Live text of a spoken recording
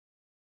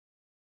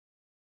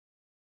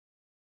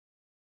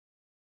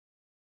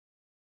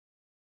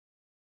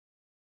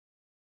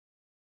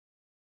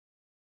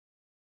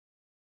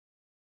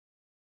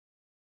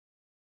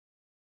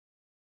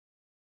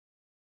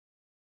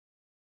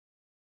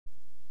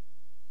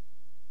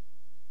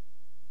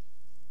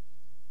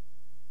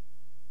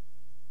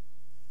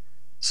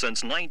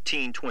Since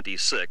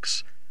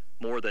 1926,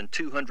 more than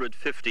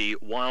 250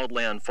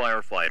 wildland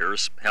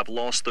firefighters have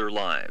lost their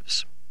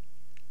lives.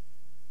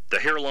 The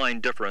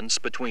hairline difference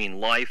between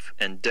life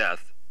and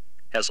death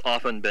has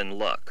often been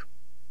luck.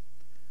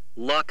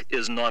 Luck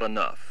is not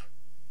enough.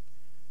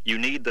 You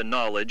need the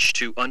knowledge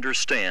to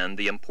understand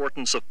the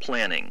importance of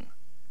planning,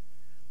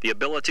 the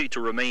ability to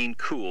remain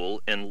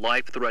cool in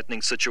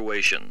life-threatening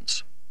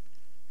situations,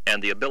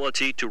 and the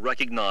ability to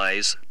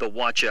recognize the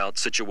watch-out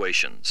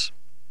situations.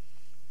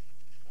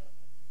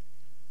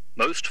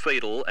 Most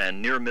fatal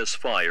and near-miss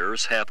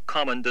fires have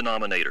common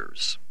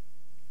denominators.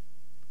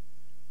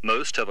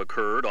 Most have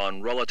occurred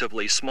on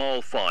relatively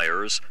small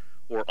fires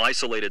or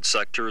isolated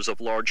sectors of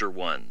larger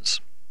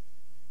ones.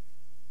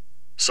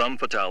 Some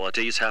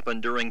fatalities happen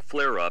during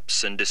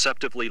flare-ups in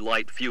deceptively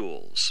light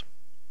fuels.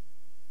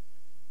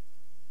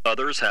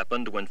 Others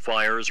happened when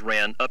fires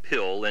ran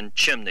uphill in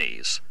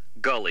chimneys,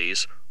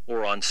 gullies,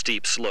 or on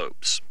steep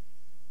slopes.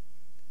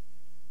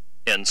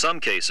 In some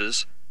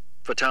cases,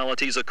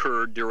 fatalities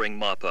occurred during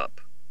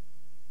mop-up.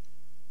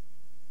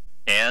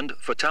 And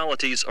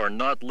fatalities are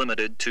not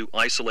limited to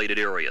isolated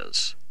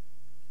areas.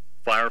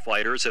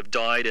 Firefighters have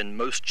died in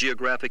most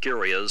geographic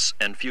areas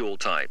and fuel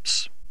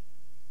types,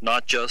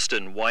 not just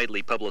in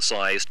widely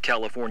publicized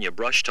California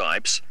brush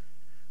types,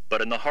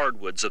 but in the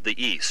hardwoods of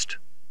the East,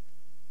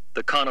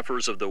 the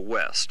conifers of the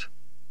West,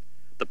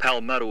 the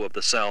palmetto of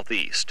the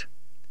Southeast,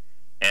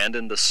 and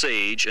in the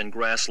sage and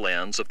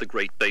grasslands of the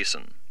Great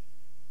Basin.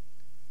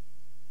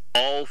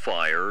 All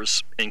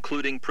fires,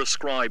 including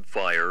prescribed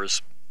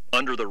fires,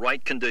 under the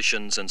right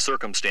conditions and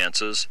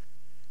circumstances,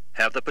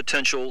 have the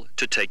potential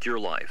to take your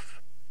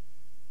life.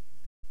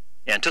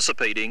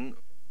 Anticipating,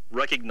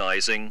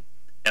 recognizing,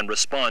 and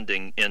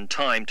responding in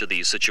time to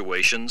these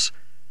situations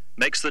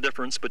makes the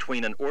difference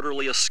between an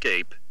orderly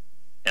escape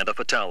and a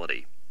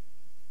fatality.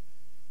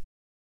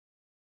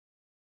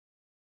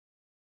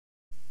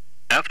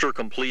 After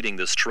completing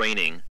this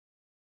training,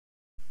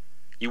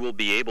 you will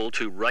be able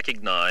to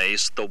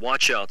recognize the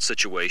watch-out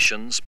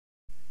situations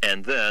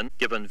and then,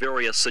 given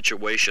various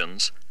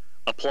situations,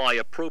 apply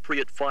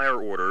appropriate fire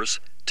orders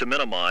to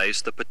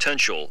minimize the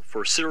potential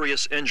for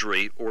serious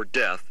injury or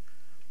death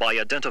by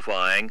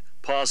identifying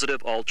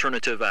positive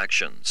alternative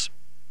actions.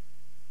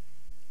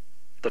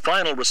 The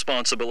final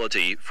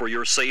responsibility for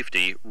your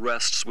safety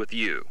rests with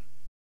you.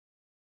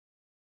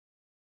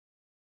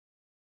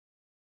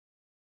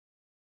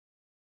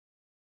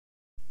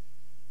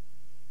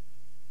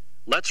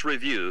 Let's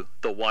review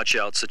the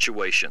watch-out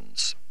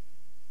situations.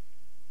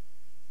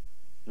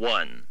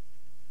 1.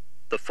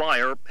 The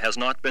fire has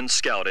not been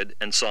scouted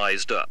and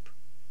sized up.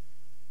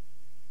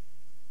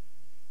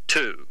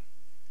 2.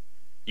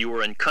 You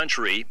are in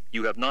country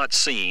you have not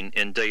seen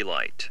in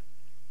daylight.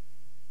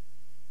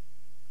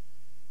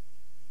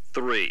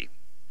 3.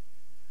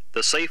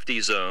 The safety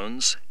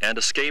zones and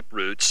escape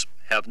routes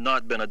have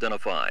not been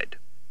identified.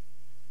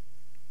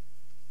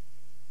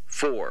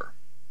 4.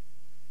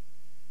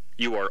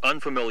 You are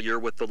unfamiliar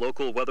with the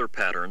local weather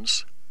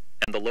patterns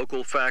and the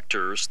local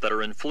factors that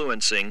are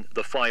influencing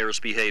the fire's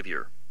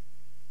behavior.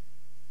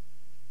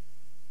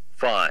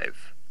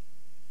 5.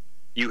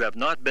 You have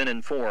not been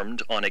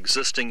informed on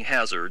existing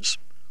hazards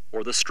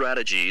or the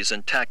strategies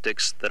and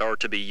tactics that are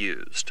to be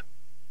used.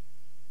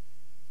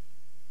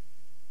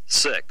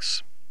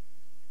 6.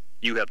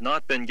 You have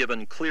not been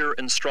given clear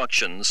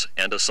instructions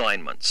and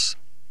assignments.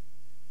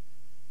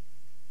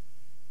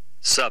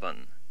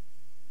 7.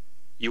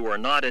 You are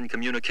not in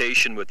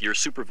communication with your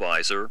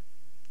supervisor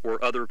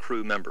or other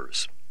crew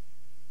members.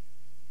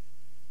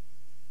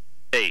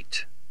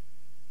 8.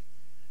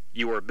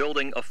 You are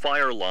building a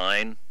fire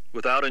line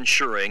without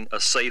ensuring a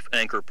safe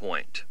anchor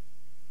point.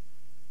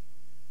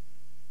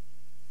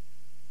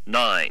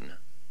 9.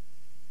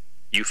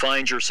 You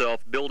find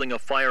yourself building a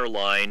fire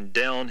line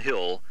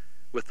downhill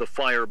with the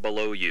fire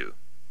below you.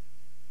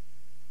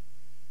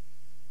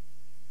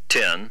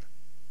 10.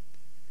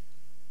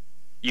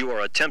 You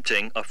are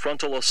attempting a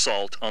frontal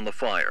assault on the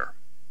fire.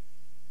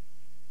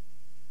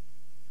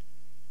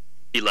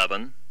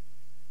 11.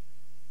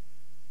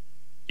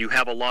 You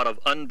have a lot of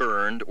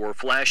unburned or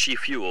flashy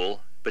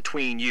fuel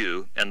between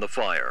you and the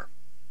fire.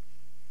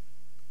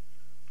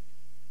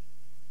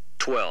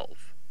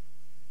 12.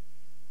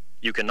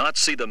 You cannot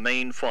see the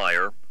main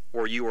fire,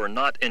 or you are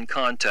not in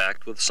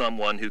contact with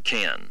someone who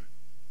can.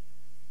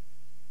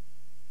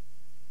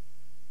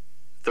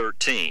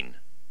 13.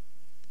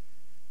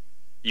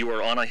 You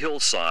are on a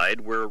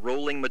hillside where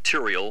rolling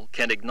material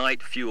can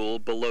ignite fuel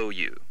below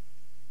you.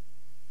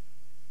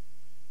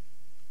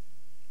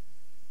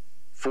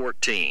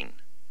 14.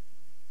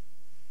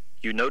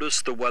 You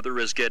notice the weather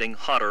is getting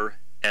hotter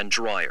and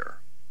drier.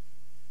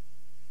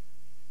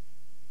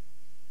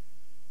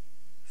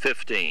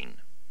 15.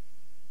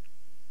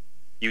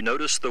 You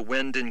notice the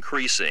wind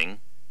increasing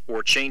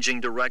or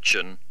changing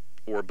direction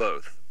or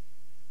both.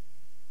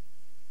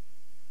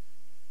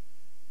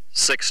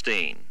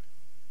 16.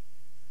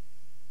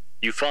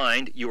 You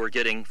find you are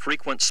getting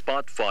frequent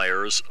spot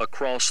fires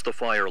across the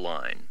fire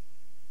line.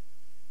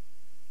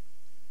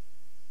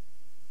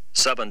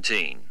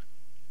 17.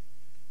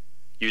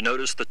 You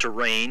notice the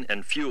terrain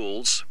and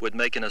fuels would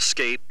make an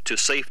escape to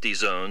safety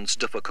zones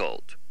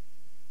difficult.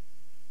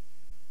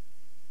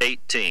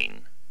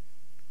 18.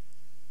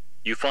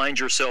 You find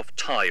yourself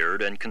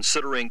tired and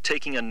considering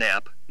taking a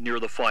nap near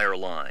the fire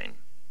line.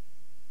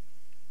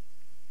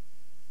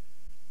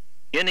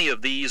 Any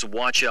of these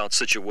watch-out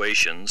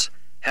situations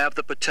have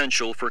the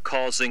potential for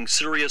causing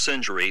serious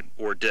injury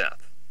or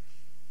death.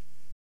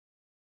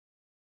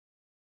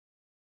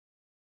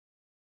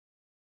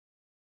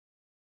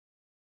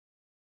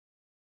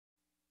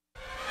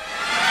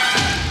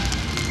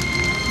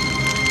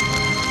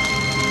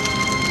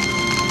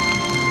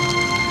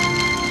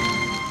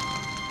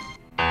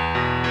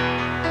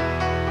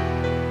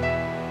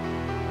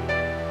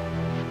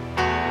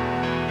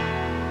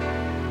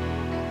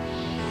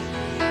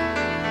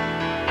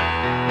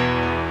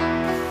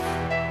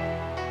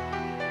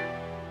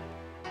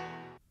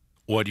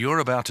 What you're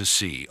about to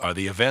see are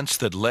the events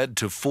that led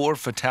to 4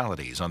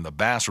 fatalities on the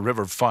Bass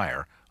River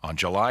Fire on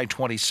July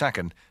 22,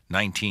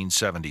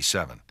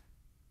 1977.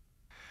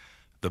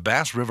 The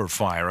Bass River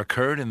Fire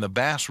occurred in the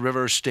Bass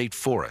River State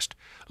Forest,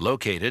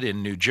 located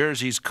in New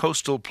Jersey's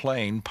Coastal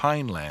Plain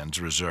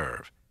Pinelands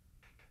Reserve.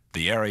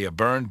 The area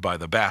burned by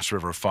the Bass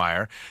River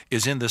Fire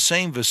is in the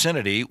same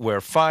vicinity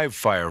where 5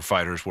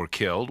 firefighters were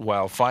killed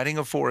while fighting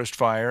a forest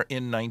fire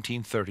in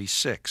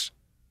 1936.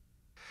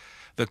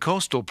 The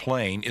coastal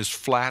plain is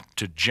flat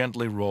to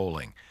gently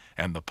rolling,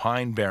 and the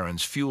pine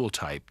barrens fuel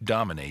type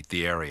dominate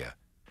the area.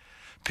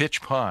 Pitch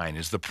pine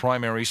is the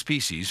primary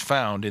species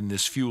found in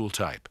this fuel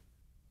type.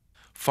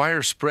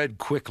 Fires spread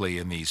quickly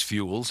in these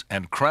fuels,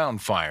 and crown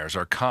fires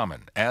are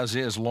common, as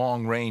is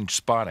long-range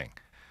spotting.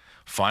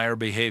 Fire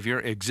behavior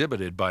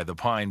exhibited by the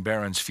pine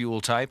barrens fuel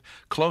type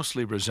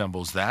closely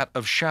resembles that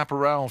of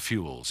chaparral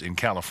fuels in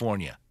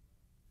California.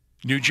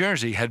 New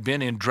Jersey had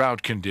been in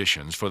drought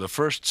conditions for the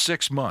first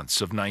 6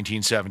 months of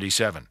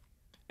 1977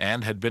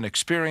 and had been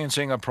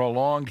experiencing a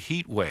prolonged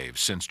heat wave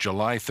since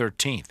July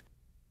 13th.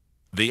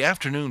 The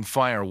afternoon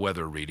fire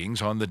weather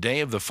readings on the day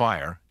of the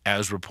fire,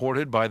 as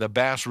reported by the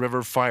Bass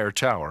River Fire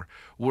Tower,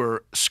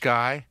 were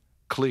sky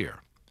clear,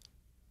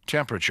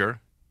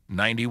 temperature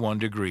 91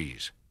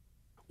 degrees,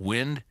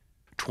 wind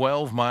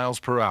 12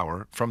 miles per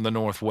hour from the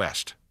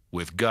northwest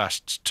with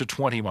gusts to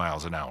 20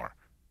 miles an hour.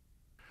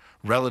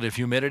 Relative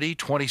humidity,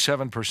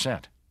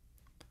 27%.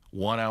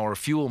 1-hour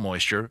fuel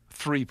moisture,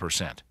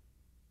 3%.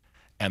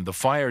 And the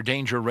fire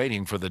danger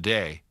rating for the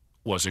day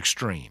was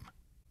extreme.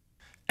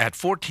 At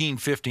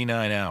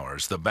 14:59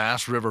 hours, the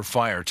Bass River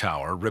Fire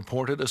Tower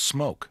reported a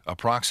smoke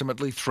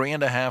approximately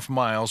 3.5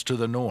 miles to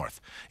the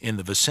north in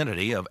the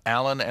vicinity of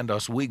Allen and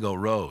Oswego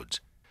roads.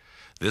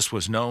 This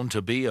was known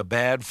to be a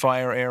bad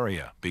fire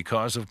area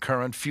because of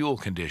current fuel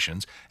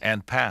conditions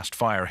and past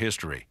fire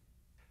history.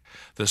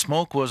 The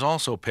smoke was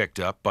also picked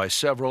up by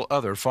several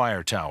other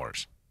fire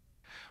towers.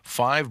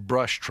 5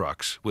 brush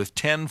trucks with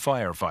 10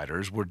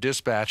 firefighters were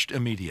dispatched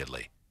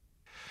immediately.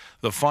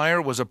 The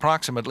fire was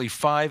approximately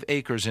 5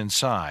 acres in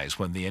size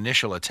when the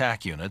initial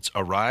attack units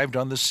arrived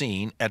on the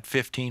scene at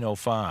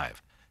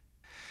 15:05.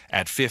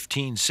 At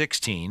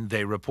 15:16,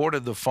 they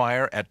reported the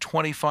fire at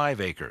 25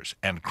 acres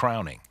and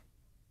crowning.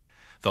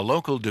 The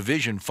local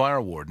division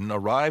fire warden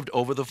arrived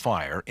over the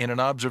fire in an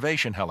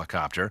observation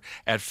helicopter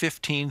at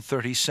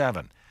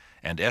 15:37.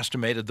 And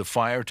estimated the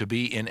fire to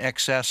be in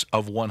excess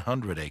of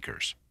 100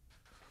 acres.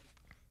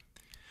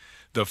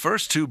 The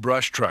first 2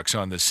 brush trucks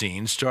on the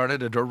scene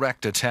started a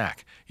direct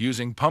attack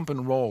using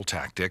pump-and-roll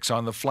tactics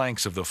on the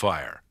flanks of the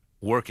fire,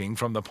 working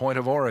from the point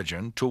of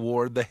origin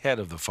toward the head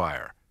of the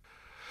fire.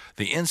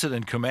 The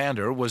incident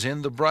commander was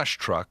in the brush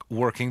truck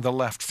working the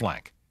left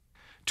flank.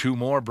 2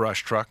 more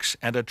brush trucks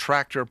and a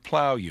tractor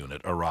plow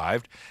unit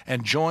arrived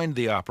and joined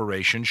the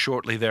operation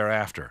shortly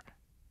thereafter.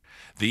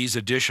 These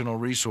additional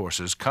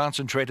resources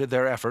concentrated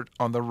their effort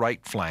on the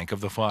right flank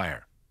of the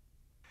fire.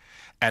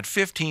 At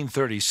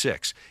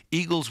 15:36,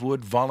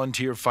 Eagleswood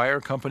Volunteer Fire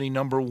Company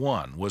No.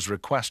 1 was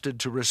requested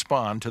to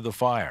respond to the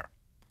fire.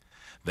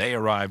 They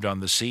arrived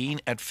on the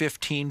scene at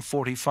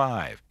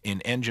 15:45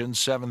 in Engine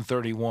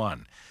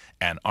 731,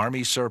 an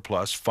Army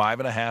surplus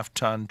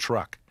 5.5-ton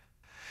truck.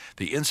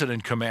 The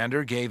incident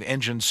commander gave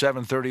Engine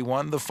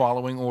 731 the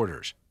following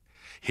orders: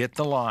 hit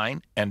the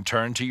line and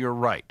turn to your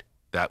right,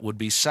 that would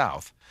be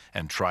south,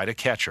 and try to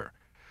catch her.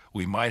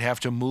 We might have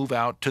to move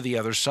out to the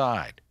other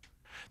side.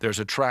 There's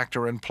a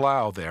tractor and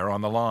plow there on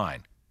the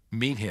line.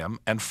 Meet him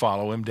and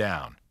follow him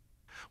down.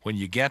 When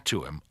you get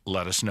to him,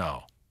 let us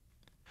know.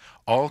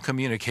 All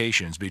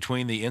communications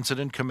between the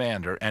incident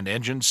commander and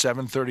Engine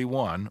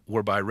 731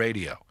 were by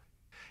radio.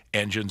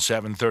 Engine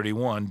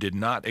 731 did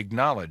not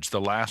acknowledge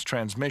the last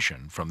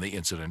transmission from the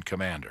incident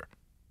commander.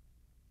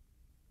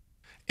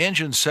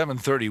 Engine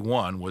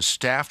 731 was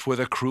staffed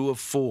with a crew of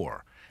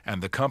 4,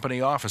 and the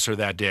company officer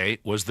that day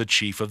was the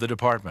chief of the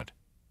department.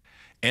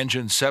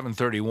 Engine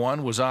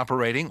 731 was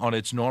operating on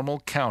its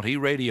normal county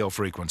radio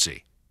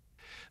frequency.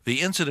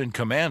 The incident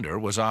commander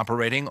was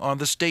operating on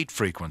the state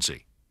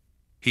frequency.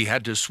 He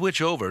had to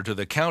switch over to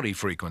the county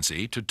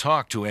frequency to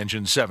talk to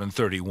Engine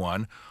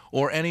 731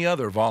 or any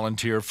other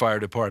volunteer fire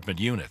department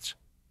units.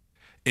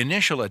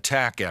 Initial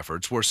attack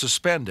efforts were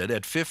suspended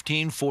at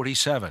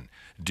 1547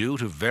 due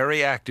to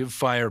very active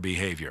fire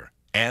behavior,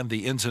 and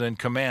the incident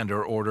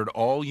commander ordered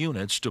all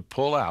units to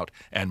pull out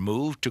and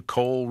move to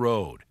Cole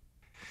Road.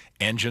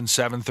 Engine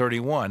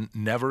 731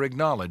 never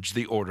acknowledged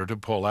the order to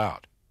pull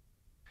out.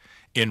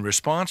 In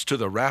response to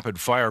the rapid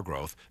fire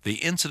growth, the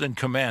incident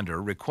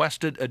commander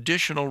requested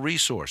additional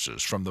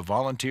resources from the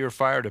volunteer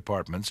fire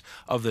departments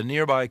of the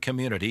nearby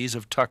communities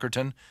of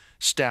Tuckerton,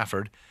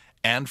 Stafford,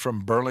 and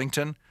from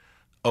Burlington,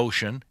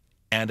 Ocean,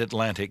 and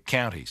Atlantic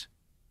counties.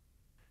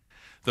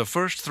 The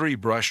first 3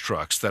 brush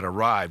trucks that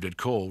arrived at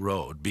Cole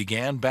Road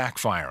began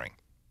backfiring.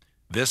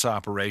 This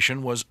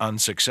operation was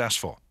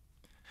unsuccessful.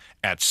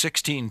 At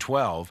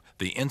 1612,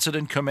 the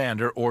incident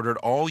commander ordered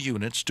all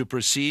units to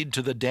proceed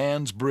to the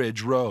Dan's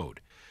Bridge Road.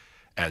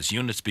 As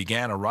units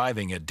began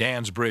arriving at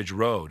Dan's Bridge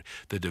Road,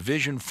 the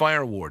division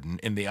fire warden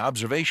in the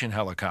observation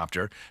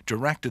helicopter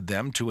directed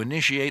them to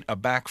initiate a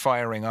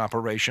backfiring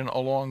operation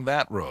along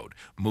that road,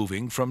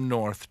 moving from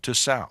north to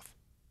south.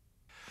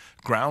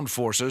 Ground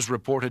forces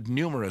reported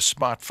numerous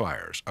spot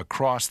fires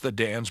across the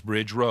Dan's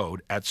Bridge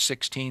Road at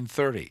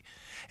 1630,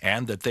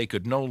 and that they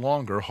could no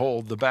longer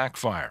hold the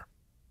backfire.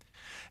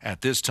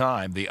 At this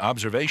time, the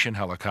observation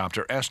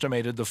helicopter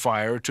estimated the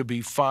fire to be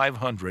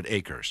 500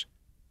 acres.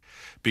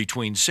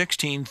 Between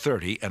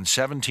 1630 and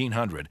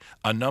 1700,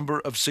 a number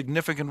of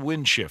significant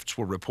wind shifts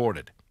were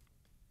reported.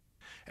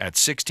 At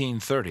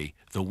 1630,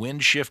 the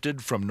wind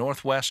shifted from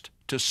northwest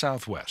to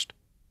southwest.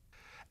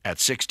 At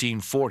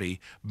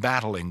 1640,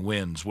 battling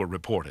winds were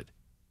reported.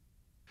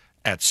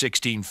 At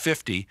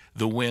 1650,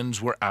 the winds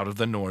were out of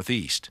the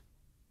northeast.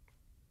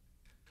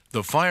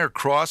 The fire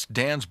crossed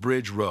Dan's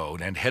Bridge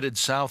Road and headed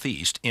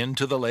southeast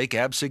into the Lake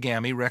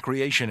Absegami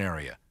recreation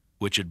area,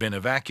 which had been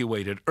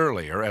evacuated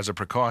earlier as a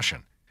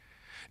precaution.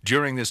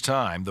 During this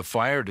time, the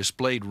fire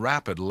displayed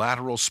rapid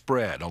lateral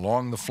spread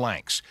along the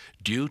flanks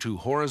due to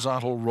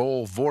horizontal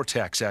roll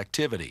vortex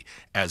activity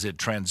as it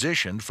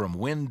transitioned from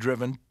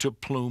wind-driven to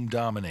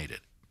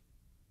plume-dominated.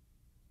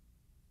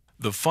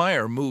 The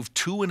fire moved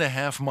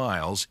 2.5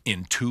 miles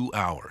in 2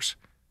 hours.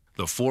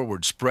 The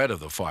forward spread of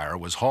the fire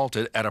was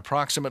halted at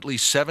approximately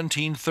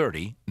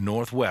 1730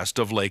 northwest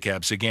of Lake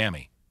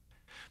Absegami.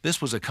 This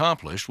was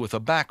accomplished with a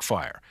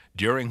backfire,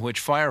 during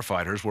which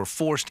firefighters were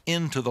forced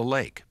into the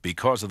lake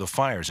because of the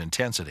fire's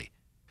intensity.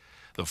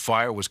 The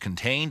fire was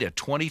contained at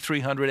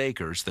 2,300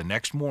 acres the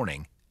next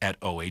morning at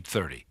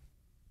 0830.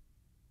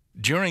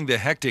 During the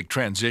hectic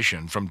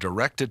transition from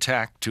direct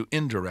attack to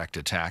indirect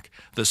attack,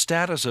 the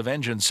status of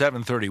Engine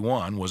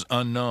 731 was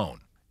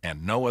unknown,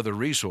 and no other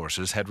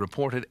resources had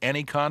reported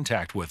any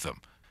contact with them.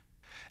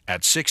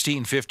 At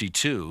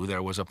 1652,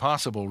 there was a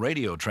possible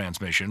radio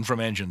transmission from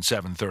Engine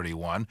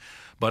 731,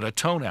 but a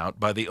tone-out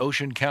by the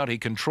Ocean County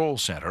Control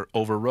Center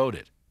overrode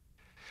it.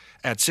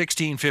 At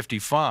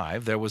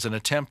 1655, there was an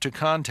attempt to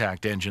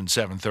contact Engine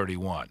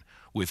 731,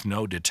 with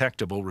no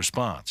detectable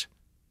response.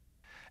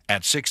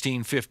 At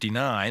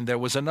 1659, there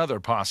was another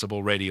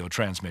possible radio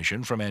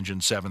transmission from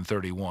Engine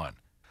 731.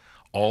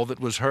 All that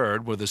was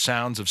heard were the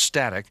sounds of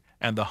static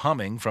and the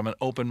humming from an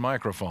open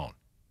microphone.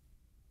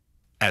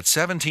 At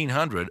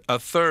 1700, a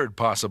third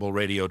possible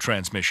radio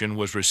transmission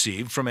was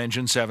received from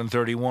Engine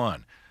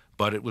 731,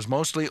 but it was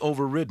mostly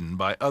overridden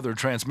by other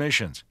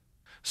transmissions.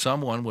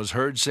 Someone was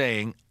heard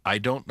saying, "I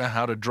don't know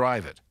how to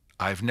drive it.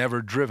 I've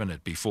never driven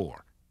it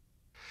before."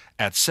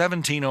 At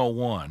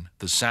 1701,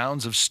 the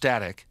sounds of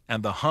static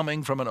and the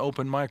humming from an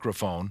open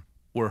microphone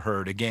were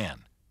heard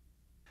again.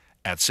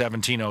 At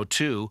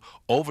 1702,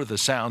 over the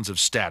sounds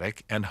of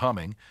static and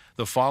humming,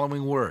 the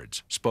following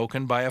words,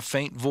 spoken by a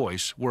faint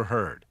voice, were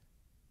heard.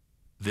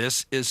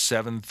 "This is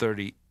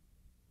 730.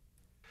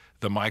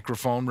 The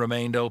microphone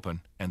remained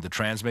open, and the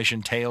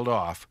transmission tailed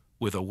off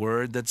with a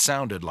word that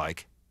sounded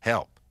like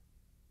 "help."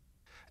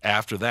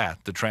 After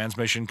that, the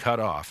transmission cut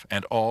off,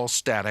 and all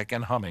static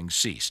and humming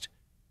ceased.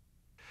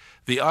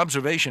 The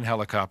observation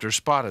helicopter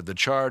spotted the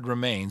charred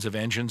remains of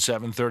Engine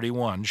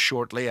 731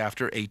 shortly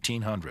after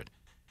 1800.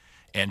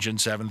 Engine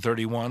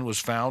 731 was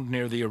found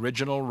near the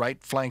original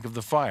right flank of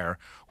the fire,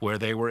 where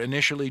they were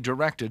initially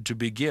directed to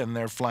begin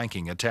their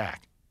flanking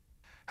attack.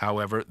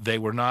 However, they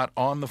were not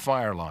on the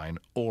fire line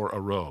or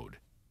a road.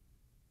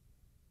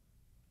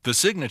 The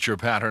signature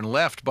pattern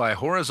left by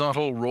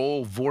horizontal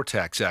roll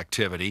vortex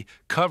activity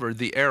covered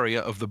the area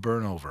of the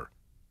burnover.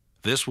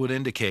 This would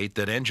indicate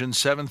that Engine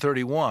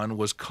 731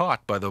 was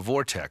caught by the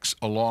vortex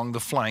along the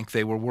flank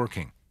they were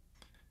working.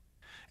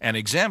 An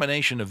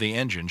examination of the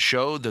engine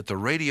showed that the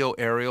radio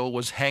aerial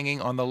was hanging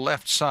on the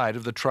left side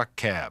of the truck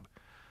cab.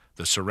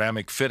 The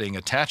ceramic fitting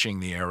attaching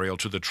the aerial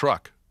to the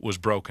truck was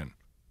broken.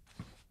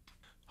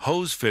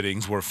 Hose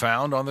fittings were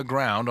found on the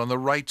ground on the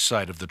right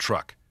side of the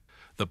truck.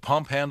 The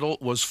pump handle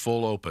was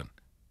full open.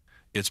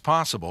 It's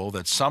possible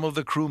that some of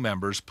the crew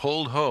members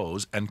pulled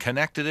hose and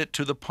connected it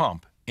to the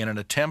pump in an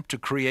attempt to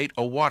create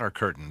a water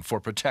curtain for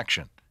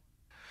protection.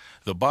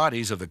 The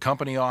bodies of the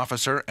company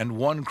officer and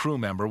one crew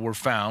member were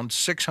found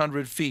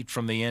 600 feet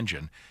from the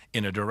engine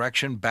in a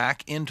direction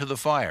back into the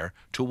fire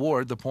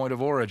toward the point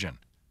of origin.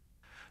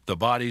 The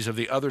bodies of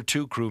the other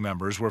 2 crew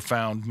members were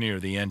found near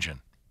the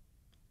engine.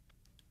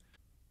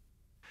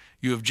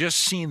 You have just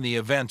seen the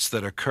events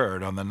that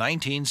occurred on the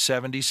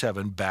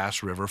 1977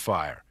 Bass River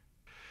fire.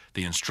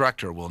 The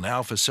instructor will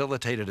now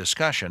facilitate a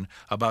discussion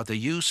about the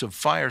use of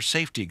fire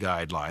safety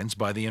guidelines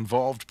by the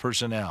involved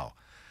personnel,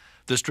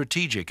 the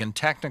strategic and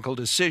technical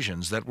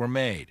decisions that were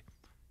made,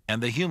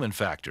 and the human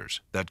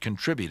factors that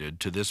contributed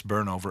to this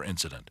burnover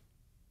incident.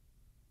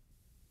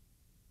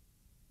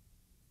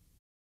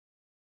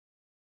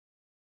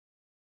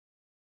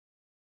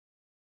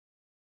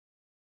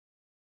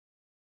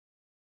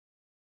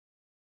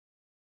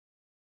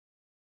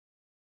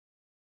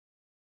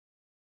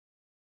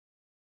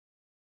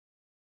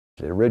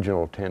 The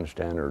original 10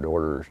 standard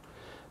orders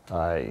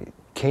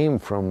came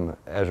from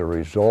as a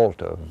result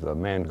of the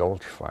Man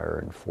Gulch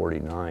fire in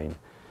 '49,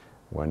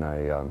 when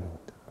a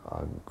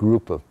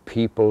group of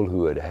people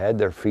who had had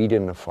their feet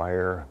in the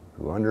fire,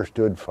 who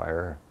understood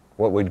fire,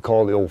 what we'd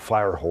call the old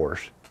fire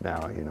horse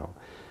now, you know,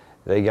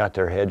 they got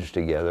their heads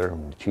together,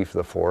 and the Chief of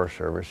the Forest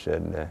Service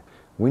said,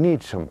 we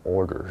need some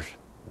orders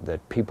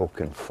that people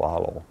can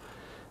follow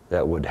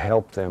that would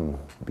help them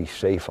be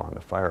safe on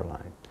the fire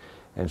line.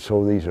 And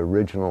so these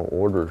original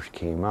orders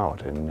came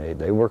out, and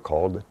they were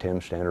called the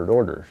 10 standard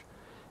orders.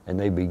 And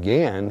they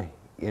began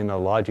in a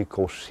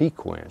logical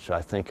sequence,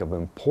 I think, of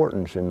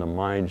importance in the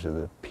minds of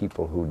the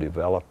people who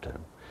developed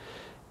them.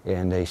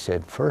 And they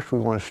said, first we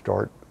want to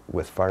start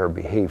with fire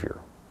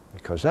behavior,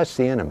 because that's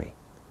the enemy.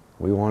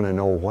 We want to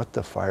know what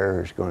the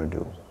fire is going to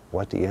do,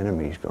 what the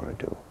enemy is going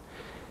to do.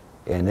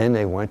 And then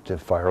they went to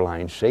fire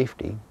line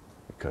safety,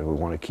 because we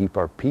want to keep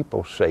our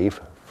people safe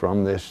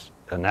from this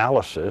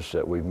analysis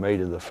that we've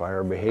made of the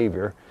fire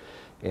behavior,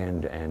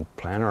 and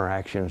plan our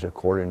actions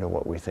according to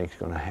what we think is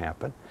going to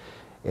happen.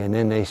 And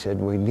then they said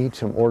we need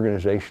some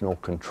organizational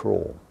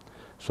control.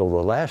 So the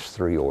last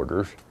 3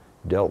 orders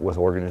dealt with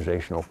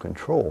organizational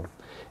control.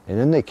 And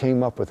then they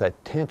came up with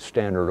that 10th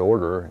standard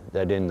order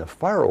that in the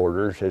fire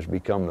orders has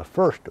become the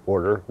first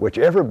order, which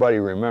everybody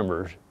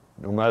remembers,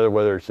 no matter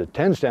whether it's the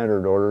 10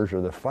 standard orders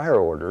or the fire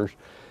orders.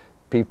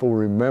 People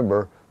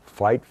remember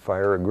fight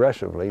fire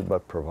aggressively,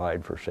 but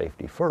provide for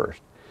safety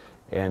first.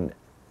 And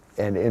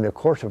in the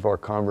course of our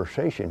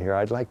conversation here,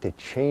 I'd like to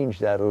change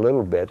that a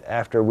little bit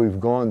after we've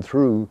gone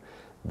through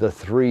the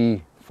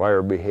 3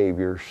 fire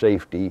behavior,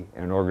 safety,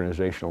 and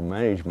organizational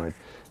management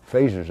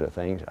phases of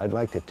things. I'd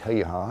like to tell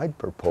you how I'd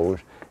propose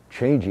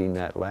changing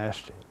that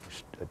last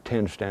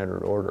 10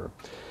 standard order.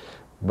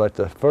 But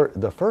the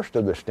first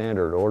of the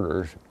standard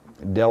orders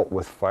dealt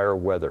with fire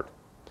weather.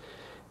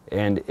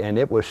 And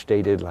it was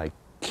stated like,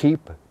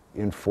 keep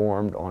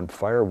informed on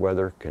fire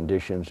weather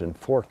conditions and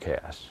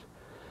forecasts.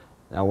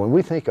 Now when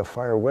we think of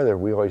fire weather,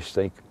 we always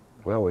think,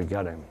 well,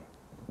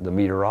 the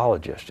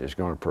meteorologist is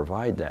going to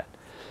provide that.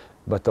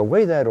 But the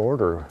way that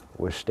order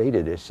was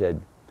stated, it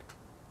said,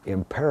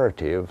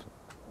 imperative,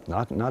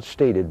 not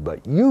stated,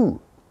 but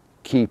you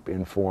keep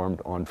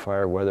informed on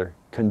fire weather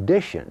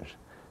conditions.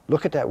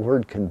 Look at that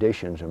word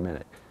conditions a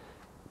minute.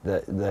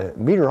 The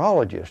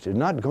meteorologist is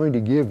not going to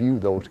give you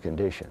those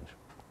conditions.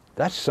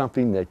 That's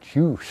something that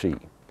you see.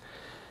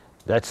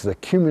 That's the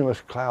cumulus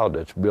cloud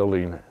that's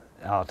building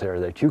out there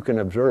that you can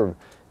observe,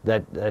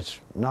 that's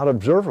not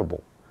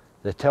observable,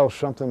 that tells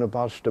something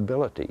about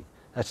stability.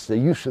 That's the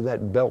use of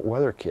that belt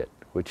weather kit,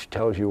 which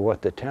tells you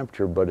what the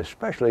temperature, but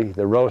especially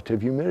the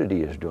relative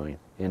humidity is doing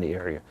in the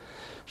area.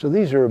 So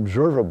these are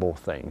observable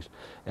things.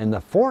 And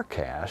the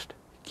forecast,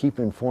 keep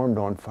informed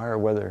on fire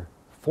weather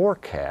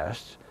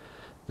forecasts,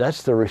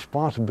 that's the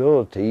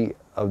responsibility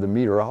of the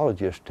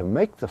meteorologist to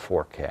make the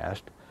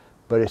forecast,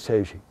 but it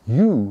says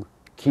you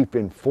keep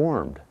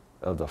informed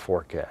of the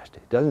forecast.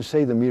 It doesn't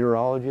say the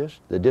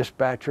meteorologist, the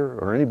dispatcher,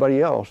 or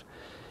anybody else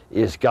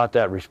is got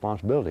that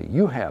responsibility.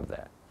 You have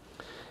that.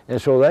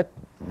 And so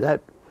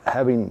that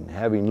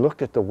having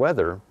looked at the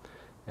weather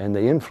and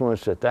the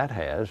influence that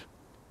has,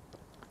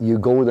 you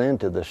go then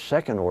to the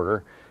second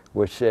order,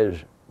 which says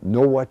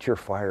know what your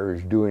fire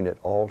is doing at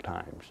all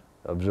times.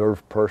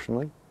 Observe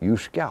personally,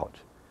 use scouts.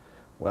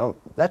 Well,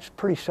 that's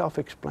pretty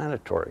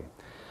self-explanatory.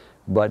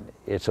 But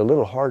it's a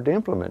little hard to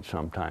implement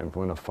sometimes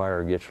when a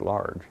fire gets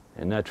large.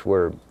 And that's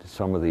where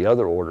some of the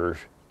other orders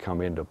come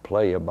into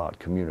play about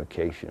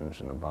communications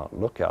and about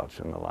lookouts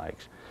and the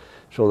likes.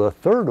 So the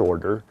third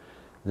order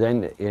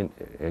then,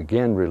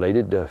 again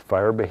related to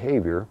fire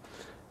behavior,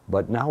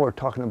 but now we're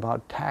talking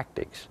about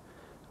tactics.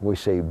 We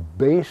say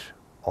base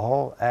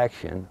all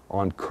action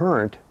on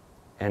current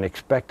and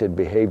expected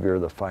behavior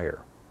of the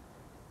fire.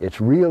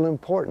 It's real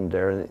important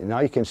there. Now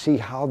you can see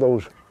how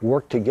those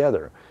work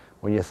together.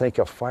 When you think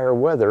of fire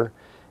weather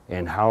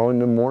and how in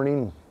the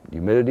morning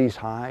humidity's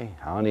high,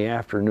 how in the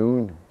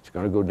afternoon it's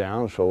going to go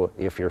down, so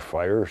if your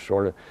fire is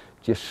sort of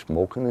just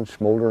smoking and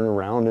smoldering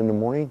around in the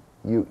morning,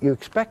 you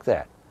expect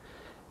that.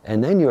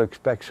 And then you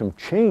expect some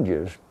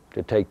changes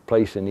to take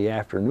place in the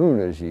afternoon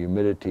as the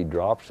humidity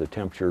drops, the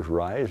temperatures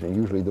rise, and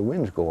usually the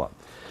winds go up.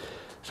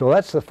 So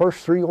that's the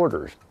first 3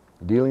 orders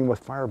dealing with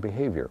fire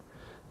behavior.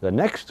 The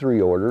next 3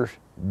 orders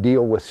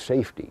deal with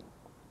safety.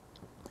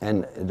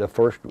 And the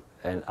first,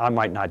 and I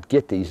might not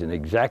get these in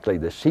exactly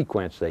the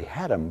sequence they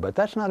had them, but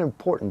that's not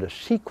important. The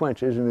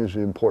sequence isn't as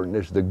important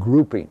as the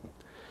grouping.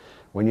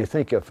 When you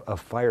think of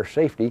fire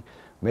safety,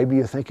 maybe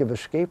you think of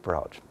escape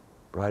routes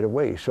right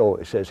away. So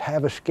it says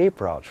have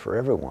escape routes for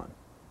everyone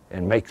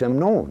and make them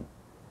known.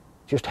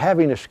 Just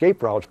having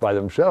escape routes by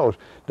themselves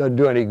doesn't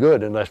do any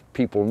good unless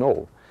people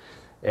know.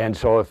 And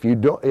so if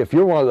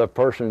you're one of the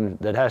persons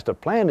that has to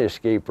plan the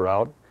escape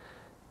route,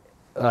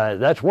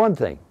 that's one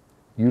thing.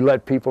 You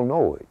let people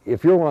know.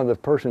 If you're one of the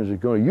persons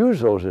that's going to use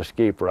those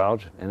escape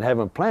routes and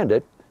haven't planned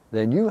it,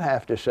 then you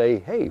have to say,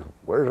 hey,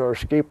 where's our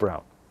escape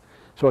route?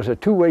 So it's a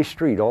two-way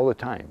street all the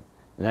time.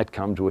 And that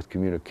comes with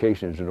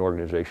communications and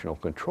organizational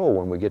control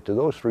when we get to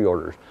those three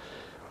orders.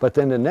 But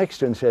then the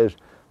next one says,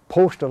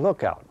 post a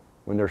lookout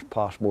when there's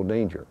possible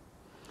danger.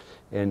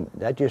 And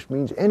that just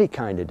means any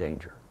kind of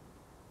danger.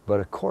 But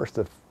of course,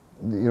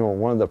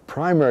 one of the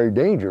primary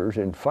dangers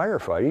in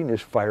firefighting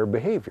is fire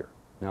behavior.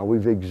 Now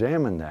we've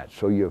examined that,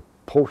 so you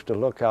post a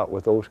lookout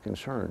with those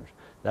concerns.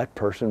 That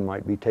person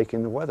might be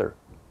taking the weather,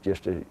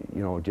 just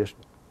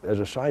as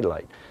a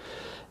sidelight.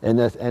 And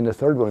the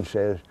third one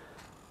says,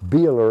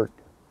 be alert,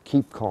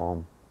 keep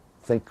calm,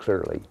 think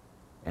clearly,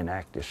 and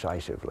act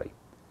decisively.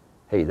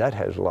 Hey, that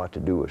has a lot to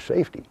do with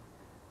safety.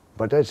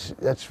 But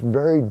that's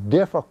very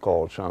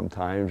difficult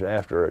sometimes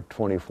after a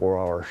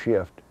 24-hour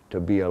shift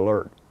to be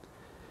alert.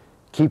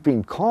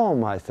 Keeping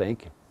calm, I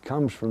think,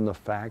 comes from the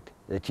fact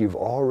that you've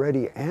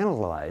already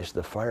analyzed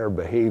the fire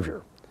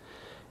behavior.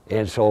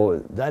 And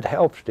so that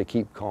helps to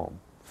keep calm.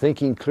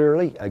 Thinking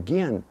clearly,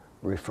 again,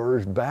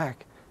 refers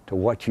back to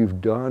what you've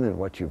done and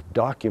what you've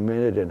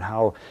documented and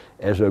how,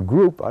 as a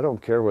group, I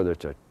don't care whether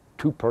it's a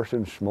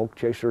two-person smoke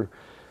chaser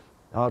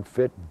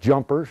outfit,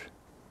 jumpers,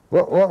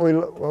 what we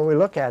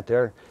look at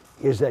there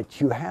is that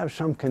you have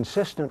some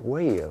consistent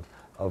way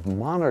of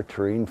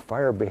monitoring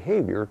fire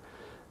behavior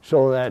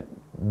so that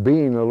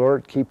being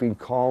alert, keeping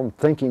calm,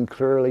 thinking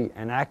clearly,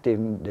 and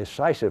acting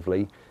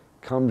decisively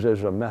comes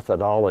as a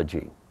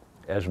methodology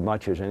as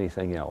much as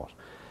anything else.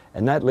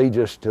 And that leads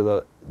us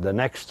to the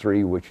next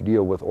three, which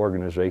deal with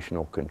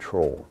organizational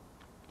control.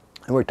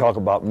 And we talk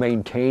about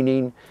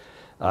maintaining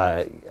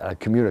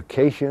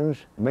communications.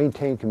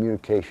 Maintain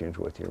communications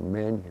with your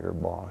men, your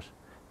boss,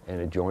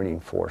 and adjoining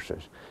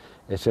forces.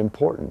 It's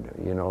important,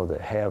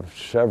 to have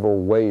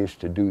several ways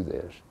to do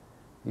this.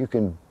 You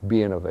can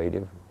be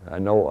innovative. I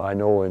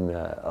know in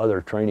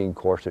other training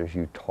courses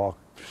you talk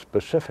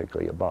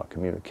specifically about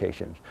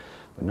communications.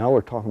 But now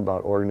we're talking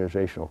about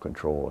organizational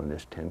control in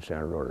this 10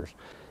 standard orders.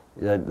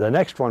 The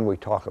next one we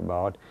talk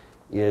about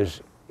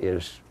is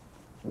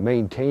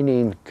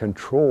maintaining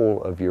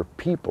control of your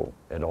people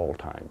at all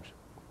times.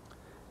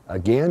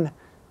 Again,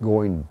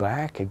 going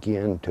back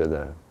again to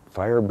the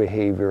fire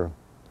behavior,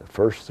 the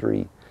first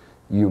three,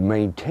 you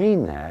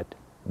maintain that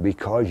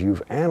because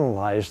you've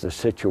analyzed the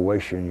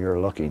situation you're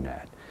looking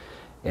at.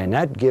 And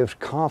that gives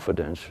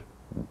confidence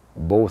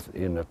both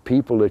in the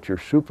people that you're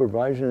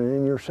supervising and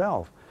in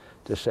yourself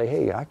to say,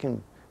 hey, I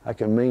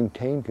can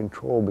maintain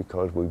control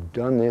because we've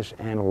done this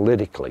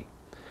analytically.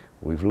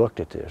 We've looked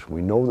at this.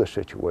 We know the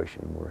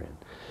situation we're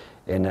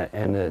in.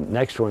 And the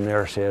next one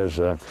there says,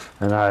 and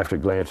I have to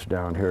glance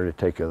down here to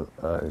take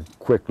a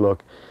quick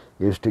look,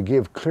 is to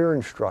give clear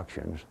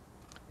instructions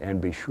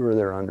and be sure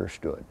they're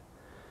understood.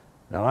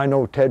 Now I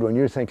know, Ted, when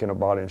you're thinking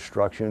about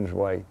instructions,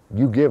 why,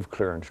 you give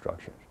clear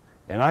instructions.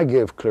 And I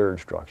give clear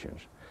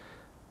instructions.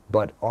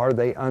 But are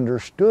they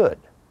understood?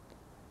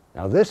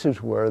 Now this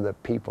is where the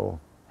people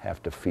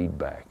have to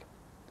feedback.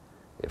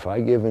 If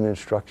I give an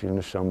instruction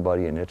to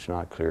somebody and it's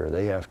not clear,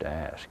 they have to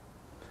ask.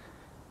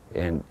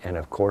 And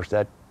of course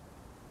that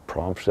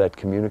prompts that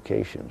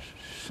communications.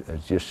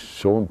 It's just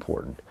so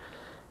important.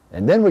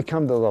 And then we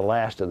come to the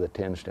last of the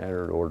 10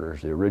 standard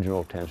orders, the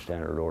original 10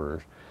 standard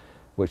orders,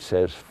 which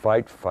says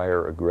fight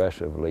fire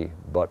aggressively,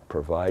 but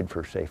provide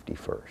for safety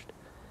first.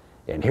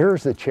 And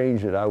here's the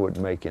change that I would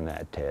make in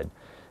that, Ted.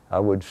 I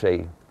would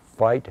say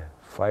fight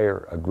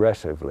fire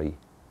aggressively,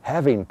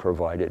 having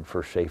provided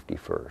for safety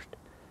first.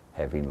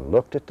 Having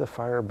looked at the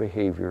fire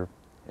behavior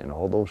and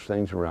all those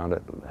things around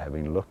it,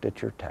 having looked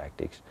at your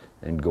tactics,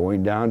 and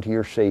going down to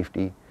your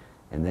safety,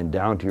 and then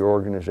down to your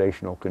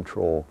organizational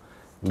control,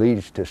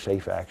 leads to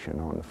safe action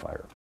on the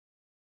fire.